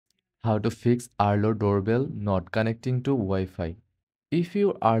How to fix Arlo doorbell not connecting to Wi-Fi. If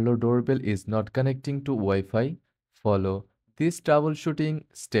your Arlo doorbell is not connecting to Wi-Fi, follow these troubleshooting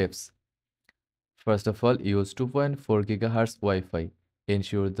steps. First of all, use 2.4 GHz Wi-Fi.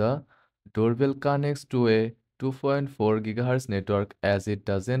 Ensure the doorbell connects to a 2.4 GHz network as it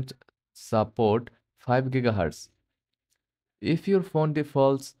doesn't support 5 GHz. If your phone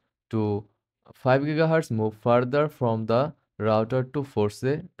defaults to 5 GHz, move further from the router to force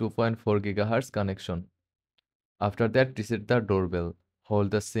a 2.4 GHz connection. After that, reset the doorbell. Hold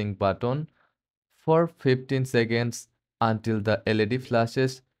the sync button for 15 seconds until the LED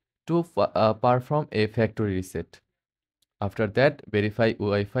flashes to perform a factory reset. After that, verify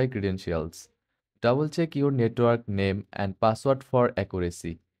Wi-Fi credentials. Double check your network name and password for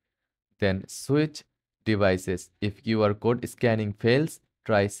accuracy. Then switch devices. If QR code scanning fails,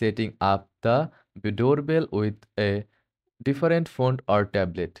 try setting up the doorbell with a different phone or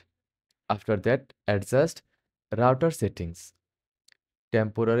tablet. After that, adjust router settings.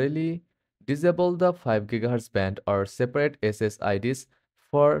 Temporarily disable the 5 GHz band or separate SSIDs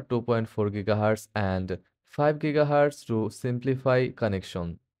for 2.4 GHz and 5 GHz to simplify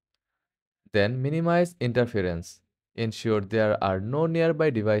connection. Then minimize interference. Ensure there are no nearby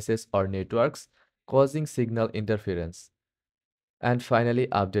devices or networks causing signal interference. And finally,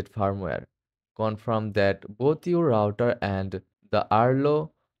 update firmware. Confirm that both your router and the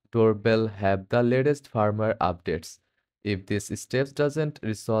Arlo doorbell have the latest firmware updates. If this steps doesn't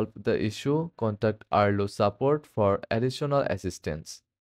resolve the issue, contact Arlo support for additional assistance.